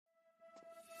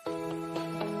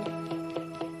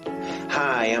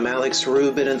Hi, I'm Alex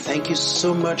Rubin, and thank you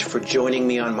so much for joining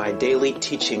me on my daily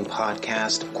teaching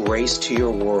podcast, Grace to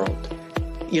Your World.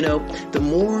 You know, the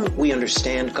more we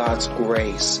understand God's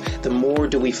grace, the more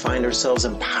do we find ourselves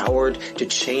empowered to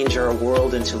change our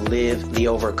world and to live the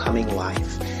overcoming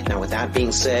life. Now, with that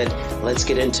being said, let's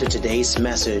get into today's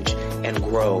message and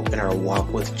grow in our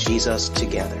walk with Jesus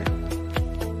together.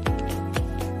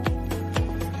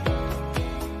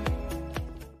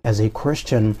 As a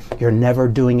Christian, you're never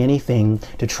doing anything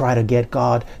to try to get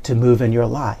God to move in your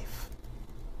life.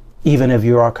 Even if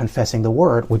you are confessing the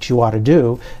word, which you ought to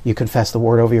do, you confess the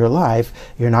word over your life,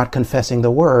 you're not confessing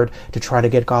the word to try to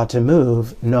get God to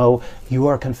move. No, you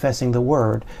are confessing the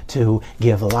word to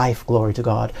give life, glory to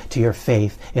God, to your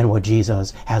faith in what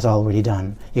Jesus has already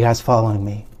done. You guys following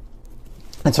me?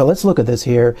 And so let's look at this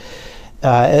here.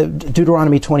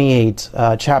 Deuteronomy 28,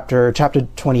 chapter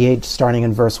 28, starting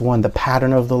in verse 1, the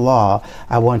pattern of the law.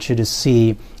 I want you to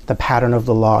see the pattern of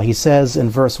the law. He says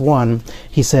in verse 1,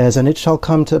 he says, "And it shall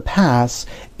come to pass,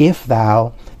 if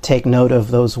thou," take note of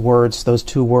those words, those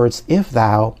two words, if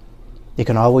thou. You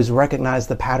can always recognize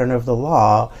the pattern of the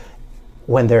law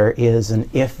when there is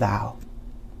an if thou.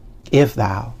 If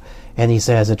thou. And he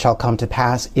says, "It shall come to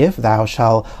pass, if thou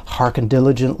shalt hearken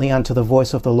diligently unto the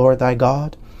voice of the Lord thy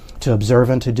God, to observe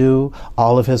and to do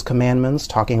all of his commandments,"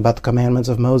 talking about the commandments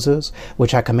of Moses,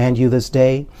 "which I command you this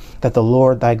day, that the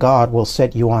Lord thy God will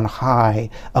set you on high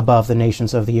above the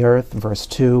nations of the earth." Verse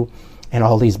 2, "And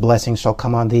all these blessings shall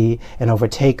come on thee and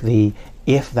overtake thee,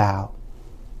 if thou,"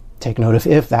 take note of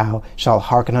if thou, "shalt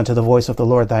hearken unto the voice of the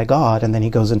Lord thy God." And then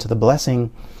he goes into the blessing.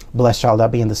 "Blessed shalt thou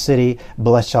be in the city,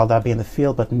 blessed shalt thou be in the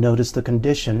field." But notice the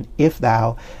condition, if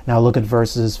thou. Now look at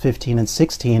verses 15 and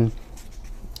 16.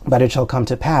 "But it shall come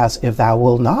to pass, if thou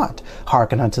wilt not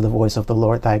hearken unto the voice of the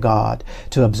Lord thy God,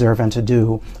 to observe and to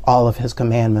do all of his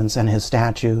commandments and his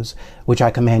statutes, which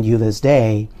I command you this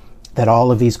day, that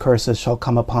all of these curses shall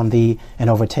come upon thee and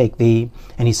overtake thee."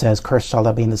 And he says, "Cursed shall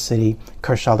thou be in the city,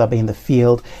 cursed shall thou be in the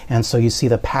field." And so you see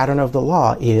the pattern of the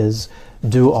law is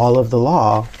do all of the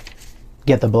law,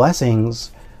 get the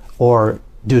blessings, or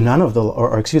do none of the,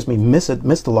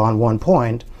 miss the law on one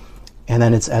point. And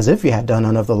then it's as if you had done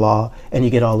none of the law, and you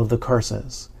get all of the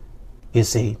curses, you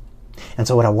see. And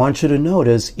so what I want you to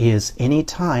notice is any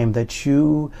time that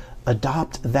you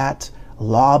adopt that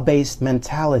law-based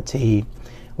mentality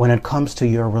when it comes to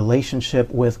your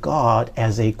relationship with God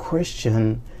as a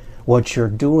Christian, what you're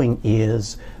doing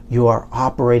is you are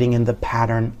operating in the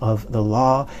pattern of the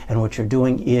law, and what you're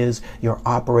doing is you're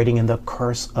operating in the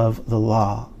curse of the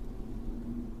law.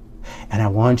 And I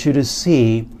want you to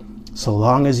see, so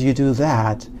long as you do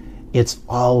that, it's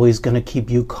always going to keep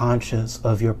you conscious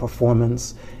of your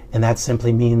performance. And that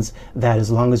simply means that as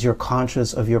long as you're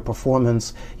conscious of your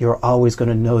performance, you're always going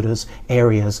to notice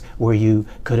areas where you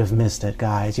could have missed it,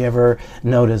 guys. You ever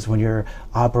notice when you're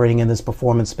operating in this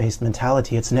performance-based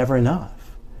mentality, it's never enough.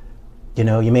 You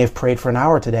know, you may have prayed for an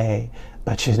hour today,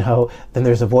 but then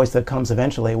there's a voice that comes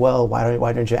eventually, "Well,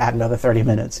 why don't you add another 30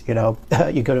 minutes? You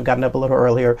could have gotten up a little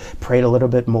earlier, prayed a little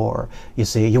bit more. You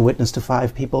see, you witnessed to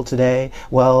 5 people today.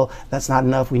 Well, that's not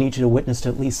enough. We need you to witness to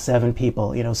at least 7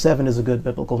 people. 7 is a good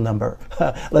biblical number.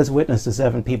 Let's witness to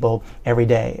 7 people every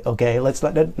day, okay? Let's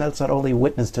not only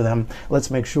witness to them, let's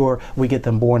make sure we get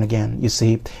them born again, you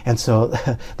see. And so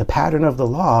the pattern of the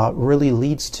law really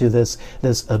leads to this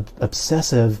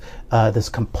obsessive, this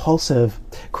compulsive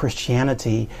Christianity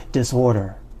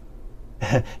disorder.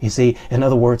 You see, in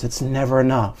other words, it's never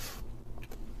enough.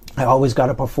 I always got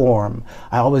to perform.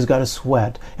 I always got to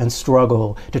sweat and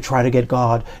struggle to try to get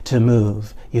God to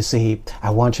move. You see, I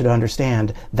want you to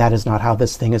understand that is not how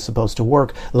this thing is supposed to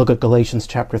work. Look at Galatians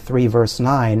chapter 3, verse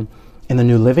 9 in the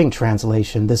New Living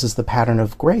Translation. This is the pattern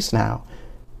of grace now.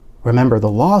 Remember, the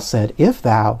law said, if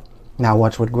thou. Now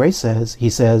watch what grace says. He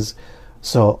says,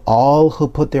 "So all who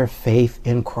put their faith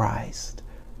in Christ."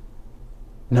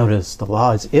 Notice the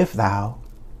law is if thou.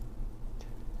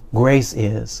 Grace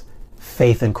is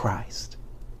faith in Christ.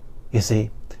 You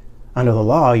see, under the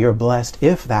law, you're blessed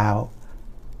if thou.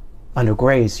 Under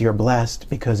grace, you're blessed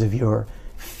because of your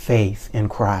faith in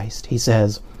Christ. He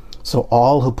says, "So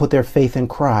all who put their faith in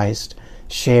Christ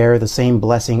share the same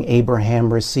blessing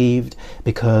Abraham received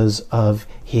because of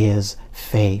his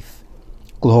faith."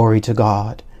 Glory to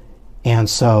God. And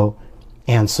so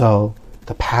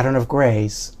the pattern of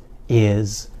grace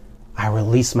is I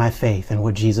release my faith in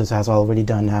what Jesus has already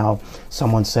done. Now,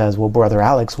 someone says, "Well, Brother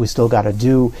Alex, we still got to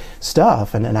do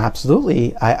stuff." And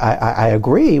absolutely, I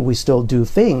agree. We still do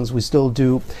things. We still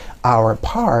do our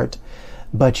part.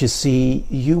 But you see,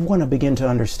 you want to begin to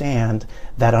understand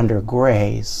that under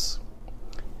grace,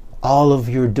 all of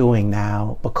your doing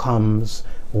now becomes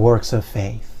works of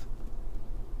faith.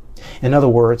 In other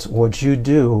words, what you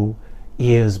do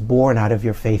is born out of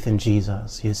your faith in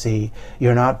Jesus. You see,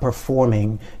 you're not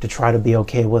performing to try to be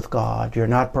okay with God. You're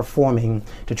not performing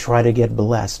to try to get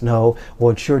blessed. No,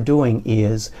 what you're doing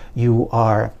is you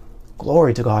are,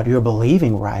 glory to God, you're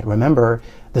believing right. Remember,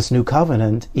 this new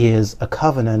covenant is a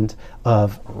covenant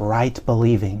of right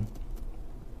believing.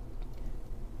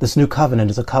 This new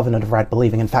covenant is a covenant of right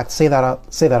believing. In fact, say that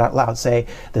out loud. Say,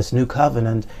 this new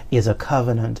covenant is a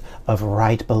covenant of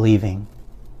right believing.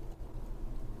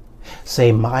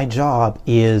 Say, my job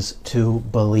is to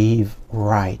believe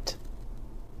right.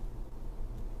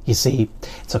 You see,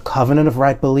 it's a covenant of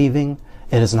right believing.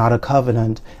 It is not a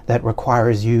covenant that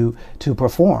requires you to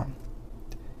perform.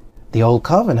 The old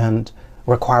covenant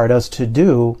required us to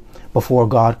do before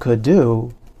God could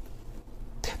do.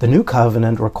 The new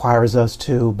covenant requires us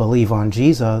to believe on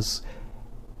Jesus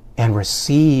and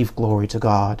receive, glory to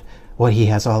God, what he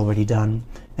has already done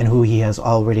and who he has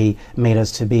already made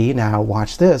us to be. Now,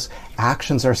 watch this.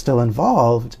 Actions are still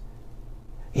involved,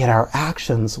 yet our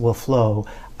actions will flow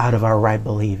out of our right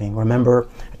believing. Remember,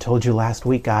 I told you last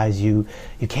week, guys, you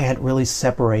can't really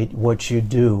separate what you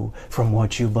do from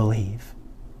what you believe.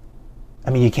 I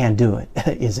mean, you can't do it,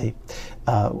 is it?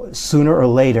 Sooner or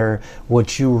later,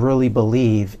 what you really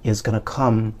believe is going to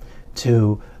come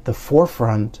to the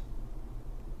forefront,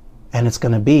 and it's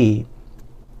going to be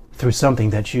through something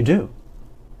that you do.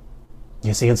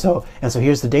 You see, and so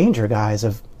here's the danger, guys,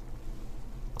 of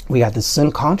we got this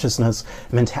sin consciousness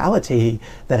mentality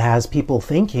that has people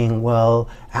thinking, well,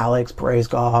 Alex, praise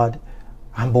God,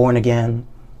 I'm born again,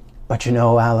 but you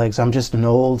know, Alex, I'm just an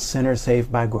old sinner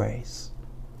saved by grace.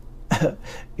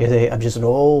 I'm just an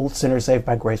old sinner saved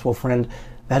by grace. Well, friend,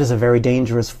 that is a very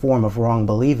dangerous form of wrong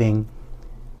believing,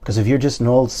 because if you're just an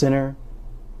old sinner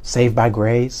saved by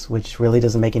grace, which really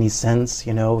doesn't make any sense,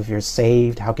 you know, if you're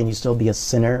saved, how can you still be a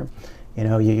sinner? You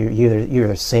know, you're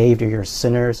either saved or you're a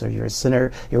sinner. So you're a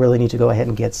sinner, you really need to go ahead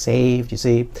and get saved. You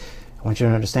see, I want you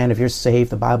to understand, if you're saved,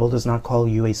 the Bible does not call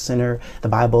you a sinner. The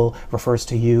Bible refers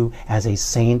to you as a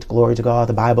saint, glory to God.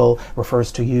 The Bible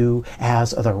refers to you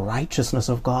as the righteousness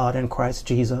of God in Christ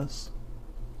Jesus.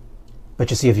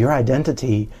 But you see, if your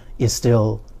identity is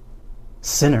still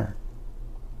sinner,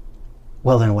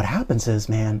 well, then what happens is,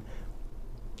 man,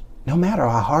 no matter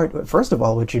how hard, first of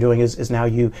all, what you're doing is now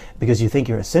because you think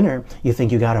you're a sinner, you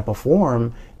think you got to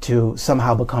perform to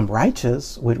somehow become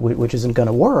righteous, which isn't going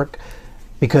to work.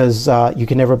 Because you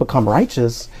can never become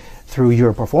righteous through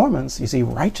your performance. You see,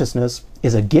 righteousness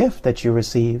is a gift that you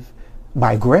receive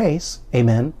by grace.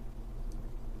 Amen.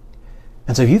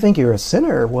 And so if you think you're a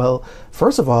sinner, well,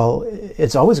 first of all,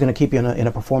 it's always going to keep you in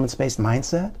a performance-based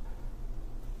mindset.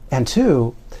 And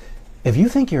two, if you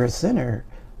think you're a sinner,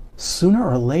 sooner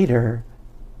or later,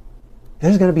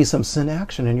 there's going to be some sin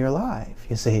action in your life,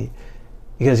 you see.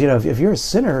 Because, you know, if you're a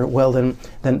sinner, well, then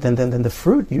the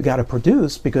fruit you got to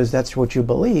produce, because that's what you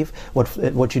believe.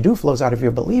 What you do flows out of your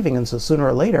believing. And so sooner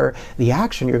or later, the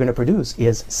action you're going to produce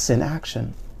is sin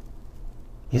action.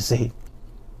 You see.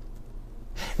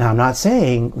 Now, I'm not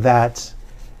saying that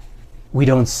we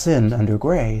don't sin under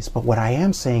grace, but what I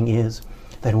am saying is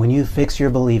that when you fix your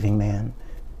believing, man,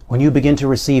 when you begin to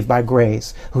receive by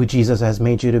grace who Jesus has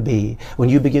made you to be, when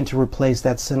you begin to replace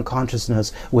that sin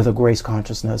consciousness with a grace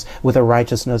consciousness, with a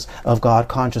righteousness of God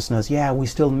consciousness, yeah, we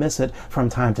still miss it from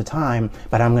time to time,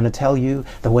 but I'm going to tell you,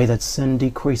 the way that sin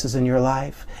decreases in your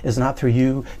life is not through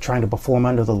you trying to perform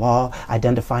under the law,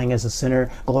 identifying as a sinner,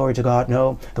 glory to God.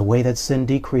 No, the way that sin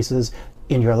decreases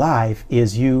in your life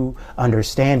is you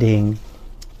understanding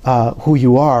who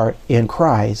you are in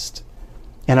Christ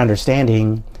and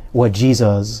understanding what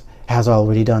Jesus has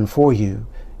already done for you,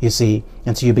 you see.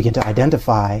 And so you begin to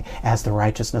identify as the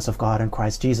righteousness of God in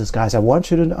Christ Jesus. Guys, I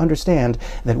want you to understand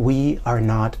that we are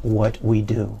not what we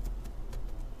do.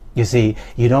 You see,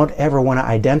 you don't ever want to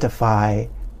identify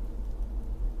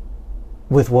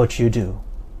with what you do.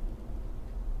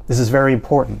 This is very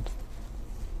important.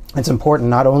 It's important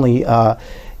not only,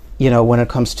 when it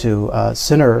comes to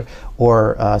sinner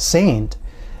or saint.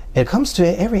 It comes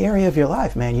to every area of your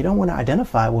life, man. You don't want to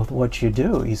identify with what you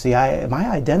do. You see, my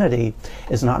identity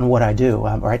is not in what I do.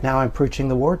 Right now I'm preaching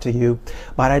the word to you,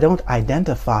 but I don't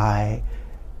identify.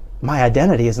 My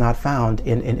identity is not found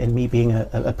in me being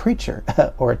a preacher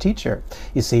or a teacher.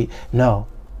 You see, no.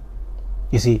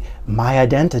 You see, my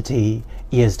identity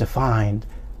is defined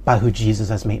by who Jesus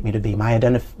has made me to be. My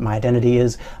identity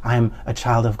is I'm a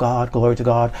child of God. Glory to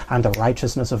God. I'm the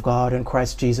righteousness of God in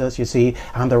Christ Jesus. You see,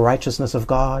 I'm the righteousness of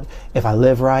God. If I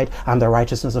live right, I'm the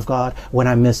righteousness of God when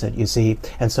I miss it, you see.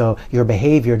 And so your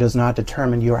behavior does not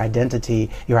determine your identity.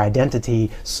 Your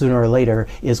identity sooner or later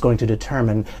is going to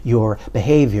determine your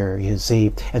behavior, you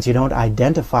see. And so you don't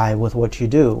identify with what you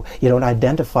do. You don't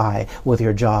identify with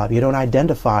your job. You don't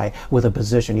identify with a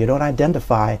position. You don't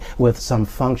identify with some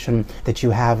function that you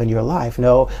have in your life.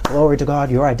 No, glory to God,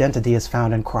 your identity is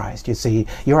found in Christ. You see,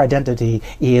 your identity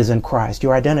is in Christ.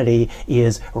 Your identity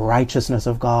is righteousness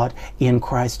of God in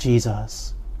Christ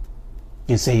Jesus.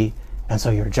 You see, and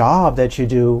so your job that you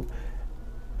do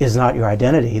is not your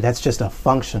identity. That's just a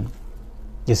function.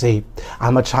 You see,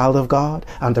 I'm a child of God.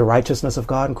 I'm the righteousness of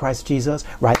God in Christ Jesus.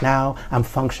 Right now, I'm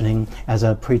functioning as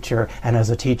a preacher and as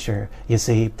a teacher. You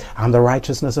see, I'm the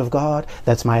righteousness of God.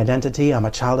 That's my identity. I'm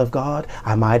a child of God.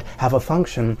 I might have a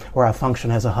function where I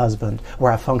function as a husband,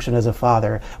 where I function as a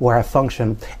father, where I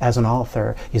function as an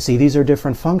author. You see, these are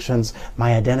different functions.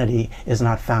 My identity is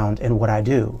not found in what I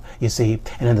do. You see,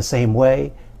 and in the same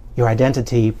way, your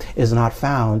identity is not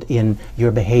found in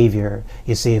your behavior.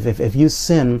 You see, if you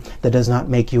sin, that does not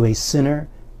make you a sinner.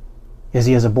 You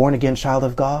see, as a born-again child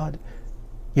of God,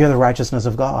 you're the righteousness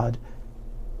of God.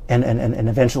 And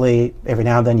eventually, every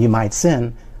now and then, you might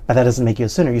sin, but that doesn't make you a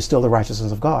sinner. You're still the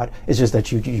righteousness of God. It's just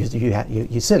that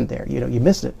you sinned there. You know, you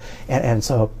missed it. And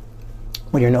so,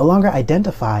 when you're no longer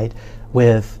identified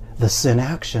with the sin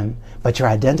action, but your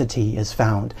identity is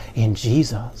found in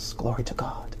Jesus, glory to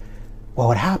God. Well,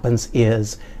 what happens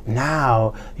is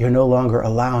now you're no longer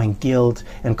allowing guilt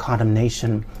and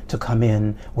condemnation to come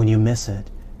in when you miss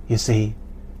it, you see,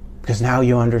 because now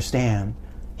you understand,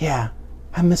 yeah,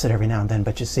 I miss it every now and then,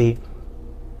 but you see,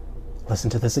 listen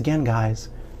to this again, guys.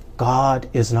 God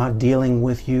is not dealing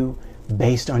with you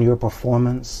based on your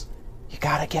performance. You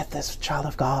got to get this, child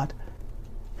of God.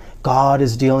 God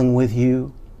is dealing with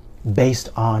you based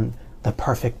on the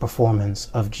perfect performance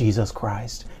of Jesus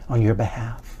Christ on your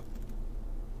behalf.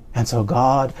 And so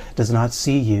God does not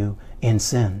see you in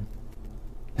sin.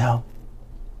 No.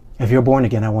 If you're born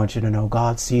again, I want you to know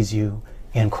God sees you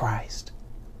in Christ.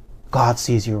 God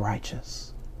sees you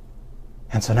righteous.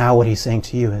 And so now what he's saying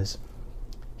to you is,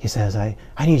 he says, I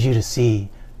need you to see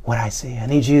what I see. I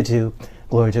need you to,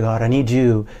 glory to God, I need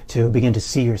you to begin to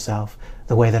see yourself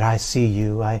the way that I see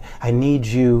you. I need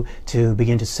you to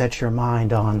begin to set your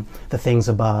mind on the things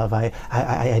above.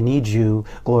 I need you,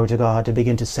 glory to God, to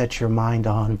begin to set your mind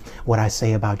on what I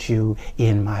say about you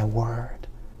in my word.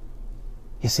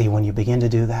 You see, when you begin to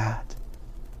do that,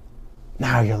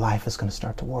 now your life is going to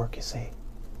start to work, you see.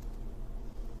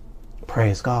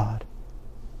 Praise God.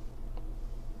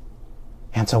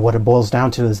 And so what it boils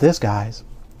down to is this, guys.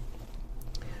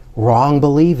 Wrong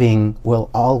believing will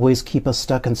always keep us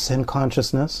stuck in sin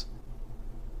consciousness,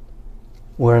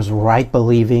 whereas right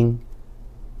believing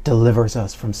delivers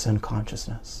us from sin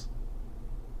consciousness.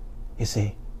 You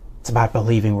see, it's about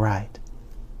believing right.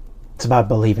 It's about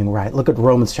believing right. Look at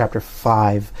Romans chapter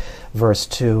 5, verse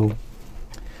 2.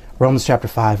 Romans chapter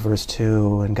 5, verse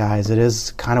 2. And guys, it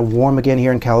is kind of warm again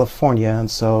here in California,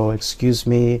 and so excuse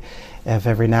me if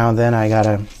every now and then I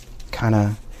gotta kind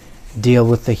of deal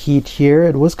with the heat here.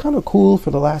 It was kind of cool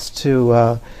for the last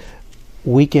two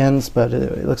weekends, but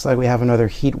it looks like we have another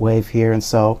heat wave here, and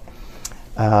so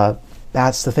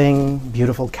that's the thing.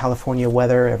 Beautiful California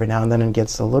weather. Every now and then it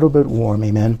gets a little bit warm.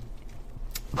 Amen.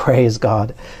 Praise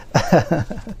God.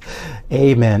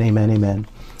 Amen. Amen.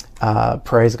 Amen.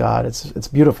 Praise God. It's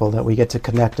beautiful that we get to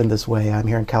connect in this way. I'm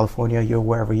here in California. You're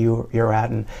wherever you're at,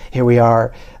 and here we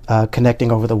are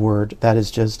connecting over the Word. That is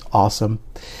just awesome.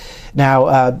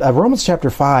 Now, Romans chapter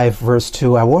 5, verse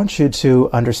 2, I want you to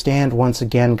understand once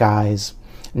again, guys.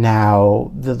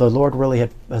 Now, the Lord really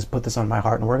has put this on my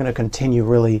heart, and we're going to continue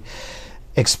really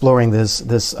exploring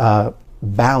this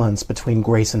balance between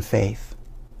grace and faith.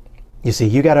 You see,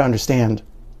 you got to understand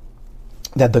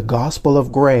that the gospel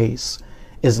of grace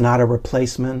is not a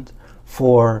replacement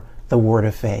for the word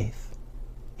of faith.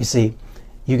 You see,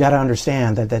 you got to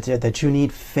understand that you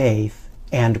need faith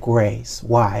and grace.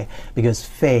 Why? Because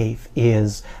faith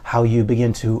is how you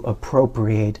begin to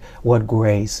appropriate what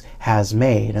grace has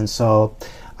made. And so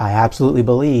I absolutely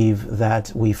believe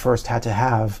that we first had to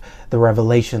have the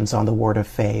revelations on the word of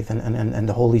faith, and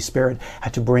the Holy Spirit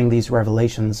had to bring these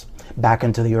revelations back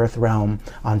into the earth realm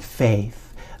on faith.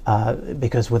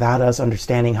 Because without us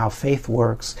understanding how faith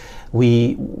works,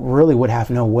 we really would have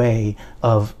no way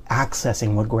of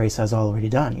accessing what grace has already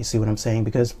done. You see what I'm saying?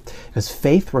 Because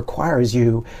faith requires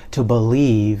you to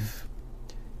believe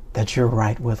that you're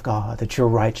right with God, that you're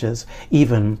righteous,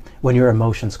 even when your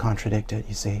emotions contradict it,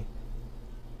 you see.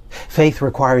 Faith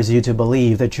requires you to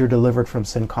believe that you're delivered from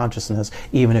sin consciousness,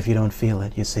 even if you don't feel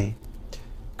it, you see.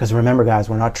 Because remember, guys,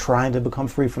 we're not trying to become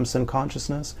free from sin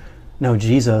consciousness. No,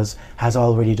 Jesus has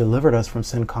already delivered us from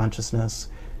sin consciousness.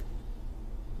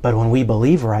 But when we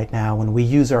believe right now, when we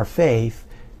use our faith,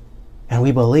 and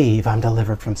we believe I'm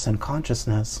delivered from sin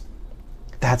consciousness,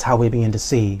 that's how we begin to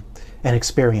see and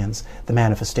experience the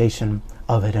manifestation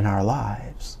of it in our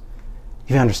lives.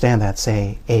 If you understand that,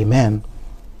 say amen.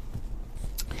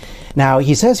 Now,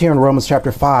 he says here in Romans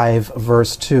chapter 5,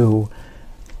 verse 2,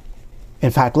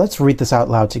 in fact, let's read this out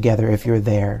loud together if you're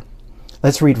there.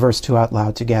 Let's read verse 2 out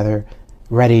loud together.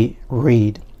 Ready,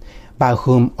 read. By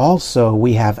whom also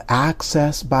we have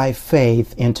access by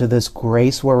faith into this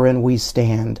grace wherein we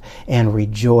stand and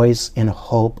rejoice in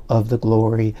hope of the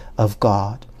glory of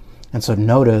God. And so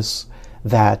notice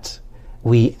that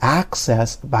we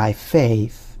access by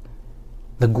faith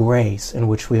the grace in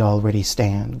which we already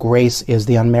stand. Grace is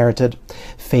the unmerited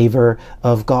favor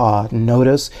of God.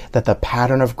 Notice that the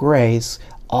pattern of grace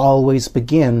always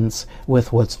begins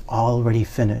with what's already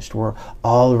finished. We're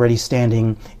already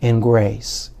standing in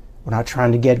grace. We're not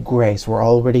trying to get grace. We're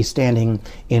already standing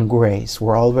in grace.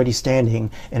 We're already standing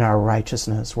in our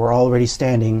righteousness. We're already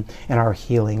standing in our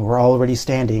healing. We're already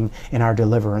standing in our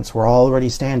deliverance. We're already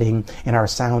standing in our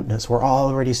soundness. We're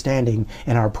already standing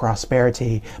in our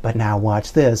prosperity. But now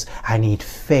watch this. I need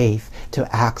faith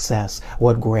to access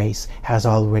what grace has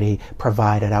already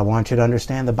provided. I want you to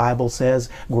understand the Bible says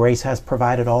grace has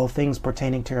provided all things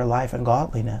pertaining to your life and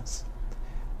godliness.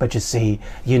 But you see,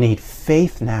 you need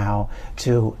faith now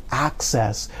to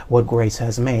access what grace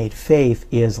has made. Faith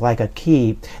is like a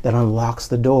key that unlocks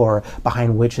the door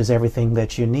behind which is everything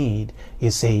that you need,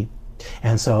 you see.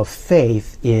 And so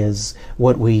faith is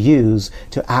what we use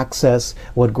to access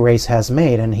what grace has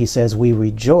made. And he says we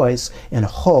rejoice in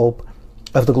hope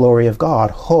of the glory of God.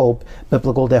 Hope,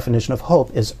 biblical definition of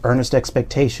hope, is earnest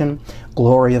expectation.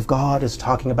 Glory of God is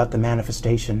talking about the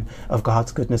manifestation of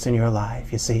God's goodness in your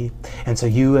life, you see. And so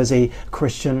you as a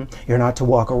Christian, you're not to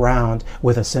walk around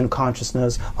with a sin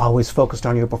consciousness, always focused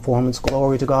on your performance.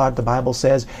 Glory to God. The Bible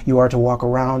says you are to walk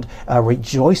around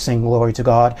rejoicing, glory to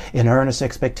God, in earnest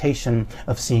expectation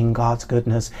of seeing God's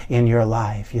goodness in your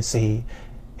life, you see.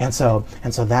 And so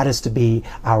that is to be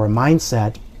our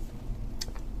mindset.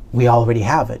 We already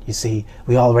have it, you see.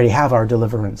 We already have our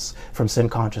deliverance from sin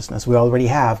consciousness. We already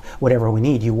have whatever we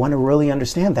need. You want to really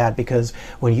understand that, because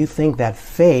when you think that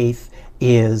faith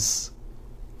is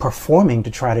performing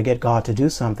to try to get God to do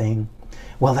something,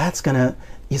 well, that's going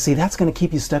to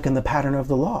keep you stuck in the pattern of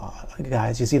the law,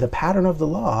 guys. You see, the pattern of the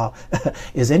law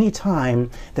is any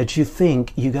time that you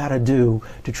think you got to do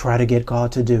to try to get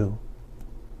God to do.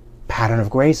 Pattern of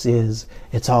grace is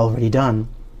it's already done.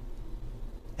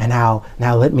 And now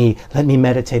let me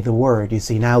meditate the word. You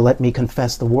see, now let me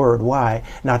confess the word. Why?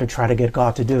 Not to try to get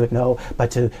God to do it, no,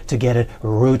 but to get it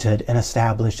rooted and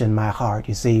established in my heart.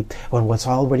 You see, when what's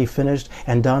already finished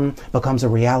and done becomes a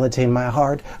reality in my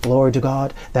heart, glory to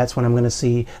God, that's when I'm going to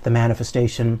see the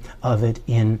manifestation of it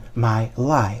in my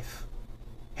life.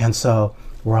 And so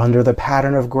we're under the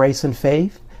pattern of grace and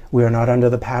faith. We are not under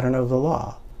the pattern of the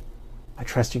law. I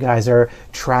trust you guys are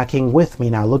tracking with me.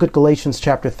 Now look at Galatians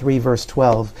chapter 3, verse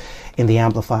 12 in the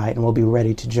Amplified, and we'll be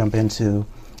ready to jump into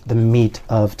the meat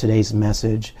of today's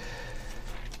message.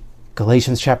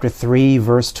 Galatians chapter 3,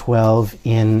 verse 12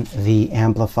 in the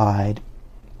Amplified.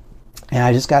 And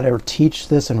I just got to teach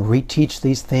this and reteach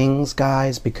these things,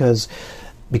 guys, because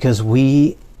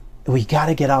we got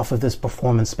to get off of this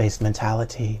performance-based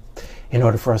mentality in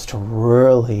order for us to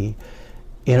really,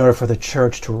 in order for the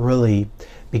church to really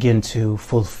begin to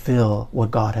fulfill what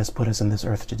God has put us in this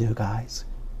earth to do, guys.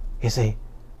 You see,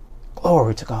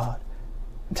 glory to God.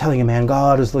 I'm telling you, man,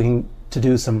 God is looking to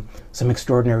do some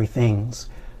extraordinary things.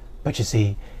 But you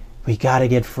see, we got to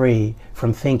get free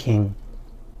from thinking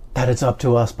that it's up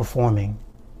to us performing.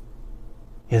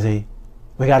 You see,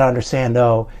 we got to understand,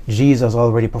 oh, Jesus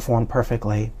already performed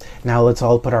perfectly. Now let's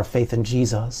all put our faith in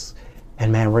Jesus.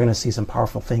 And man, we're going to see some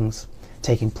powerful things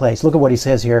taking place. Look at what he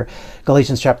says here,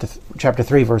 Galatians chapter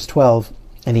 3, verse 12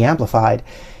 in the Amplified.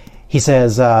 He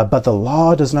says, but the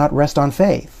law does not rest on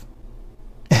faith.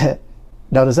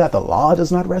 Notice that the law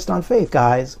does not rest on faith,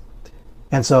 guys.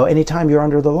 And so anytime you're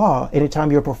under the law,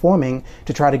 anytime you're performing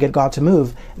to try to get God to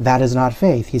move, that is not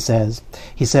faith, he says.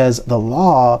 He says the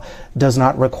law does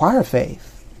not require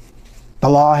faith. The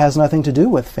law has nothing to do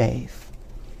with faith.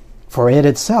 For it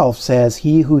itself says,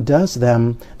 he who does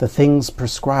them, the things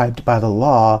prescribed by the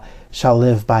law, shall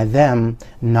live by them,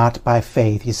 not by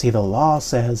faith. You see, the law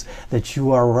says that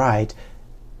you are right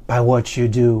by what you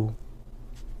do,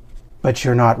 but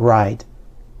you're not right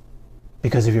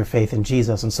because of your faith in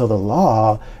Jesus. And so the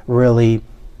law really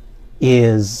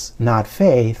is not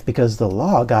faith, because the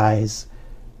law, guys,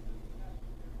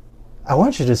 I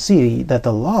want you to see that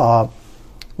the law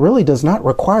really does not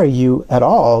require you at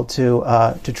all to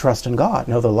trust in God.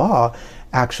 No, the law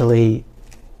actually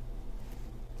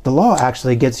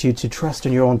gets you to trust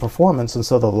in your own performance. And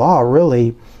so the law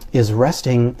really is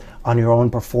resting on your own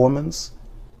performance.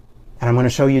 And I'm going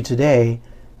to show you today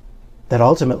that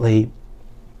ultimately,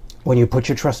 when you put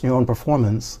your trust in your own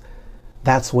performance,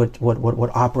 that's what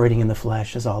operating in the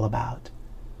flesh is all about.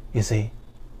 You see,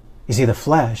 the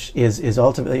flesh is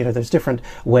ultimately, there's different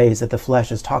ways that the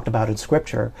flesh is talked about in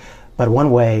Scripture, but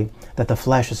one way that the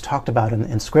flesh is talked about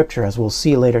in Scripture, as we'll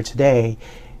see later today,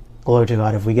 glory to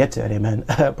God if we get to it, amen,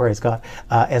 praise God,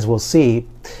 as we'll see,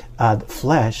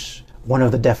 flesh, one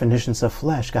of the definitions of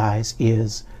flesh, guys,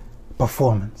 is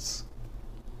performance,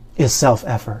 is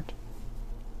self-effort.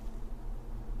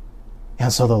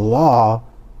 And so the law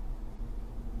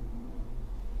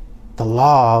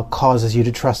causes you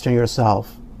to trust in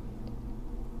yourself.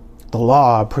 The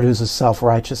law produces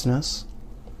self-righteousness,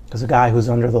 because a guy who's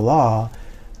under the law,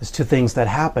 there's two things that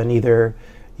happen. Either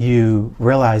you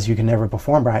realize you can never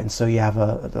perform right, and so you have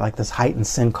this heightened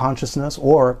sin consciousness,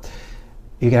 or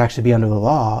you can actually be under the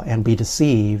law and be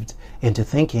deceived into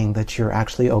thinking that you're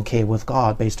actually okay with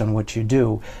God based on what you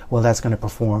do. Well, that's going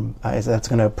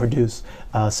to produce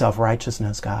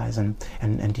self-righteousness, guys.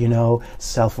 And do you know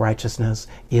self-righteousness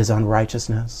is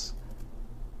unrighteousness?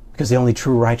 Because the only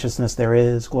true righteousness there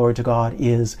is, glory to God,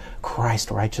 is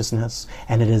Christ righteousness.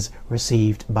 And it is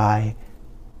received by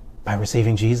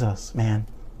receiving Jesus, man.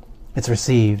 It's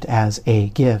received as a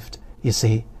gift, you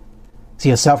see. See,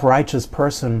 a self-righteous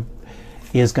person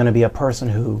is going to be a person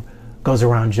who goes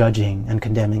around judging and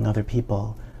condemning other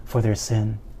people for their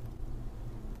sin.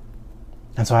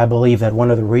 And so I believe that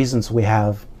one of the reasons we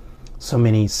have so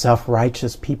many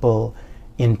self-righteous people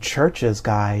in churches,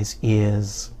 guys,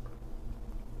 is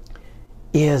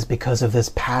because of this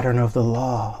pattern of the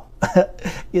law.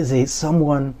 Is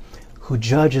someone who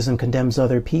judges and condemns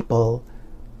other people.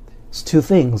 It's two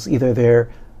things. Either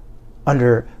they're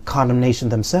under condemnation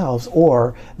themselves,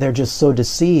 or they're just so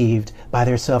deceived by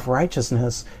their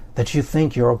self-righteousness that you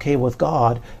think you're okay with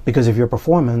God because of your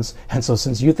performance. And so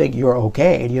since you think you're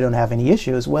okay and you don't have any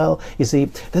issues, well, you see,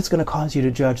 that's going to cause you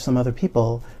to judge some other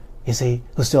people, you see,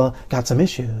 who still got some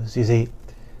issues, you see.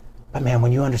 But man,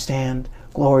 when you understand,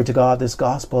 glory to God, this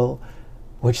gospel,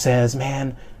 which says,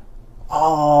 man,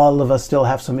 all of us still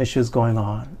have some issues going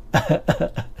on.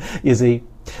 You see,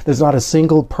 there's not a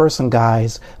single person,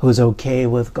 guys, who's okay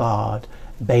with God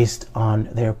based on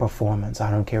their performance.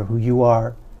 I don't care who you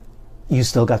are. You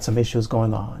still got some issues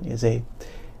going on, you see.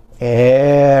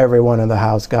 Everyone in the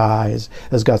house, guys,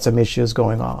 has got some issues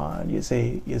going on, you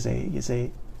see.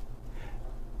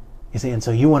 And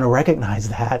so you want to recognize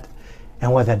that.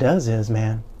 And what that does is,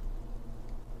 man,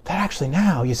 that actually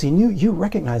now, you see, you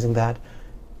recognizing that,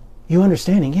 you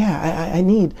understanding, yeah, I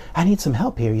need some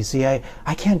help here. You see, I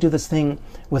can't do this thing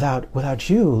without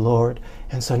you, Lord.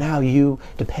 And so now you,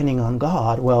 depending on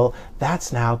God, well,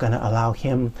 that's now going to allow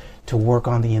him to work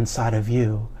on the inside of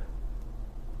you.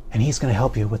 And he's going to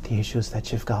help you with the issues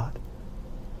that you've got.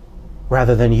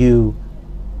 Rather than you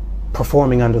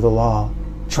performing under the law,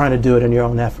 trying to do it in your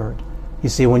own effort. You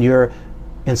see, when you're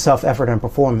in self-effort and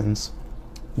performance,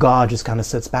 God just kind of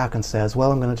sits back and says, well,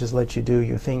 I'm going to just let you do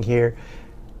your thing here.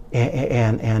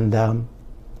 And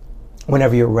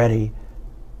whenever you're ready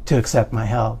to accept my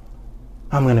help,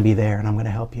 I'm going to be there and I'm going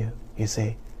to help you, you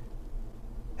see.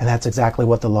 And that's exactly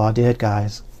what the law did,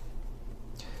 guys.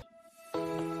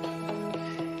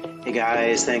 Hey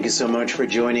guys, thank you so much for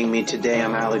joining me today.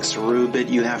 I'm Alex Rubit.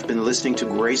 You have been listening to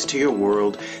Grace to Your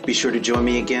World. Be sure to join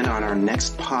me again on our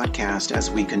next podcast as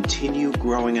we continue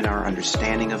growing in our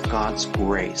understanding of God's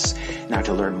grace. Now,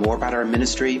 to learn more about our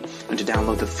ministry and to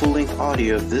download the full-length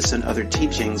audio of this and other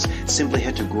teachings, simply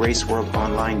head to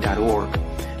graceworldonline.org.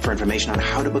 For information on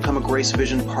how to become a Grace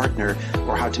Vision partner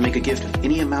or how to make a gift of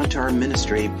any amount to our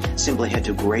ministry, simply head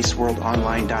to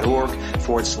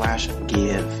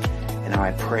graceworldonline.org/give. And now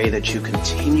I pray that you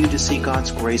continue to see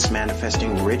God's grace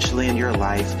manifesting richly in your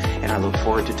life, and I look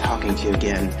forward to talking to you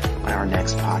again on our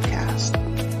next podcast.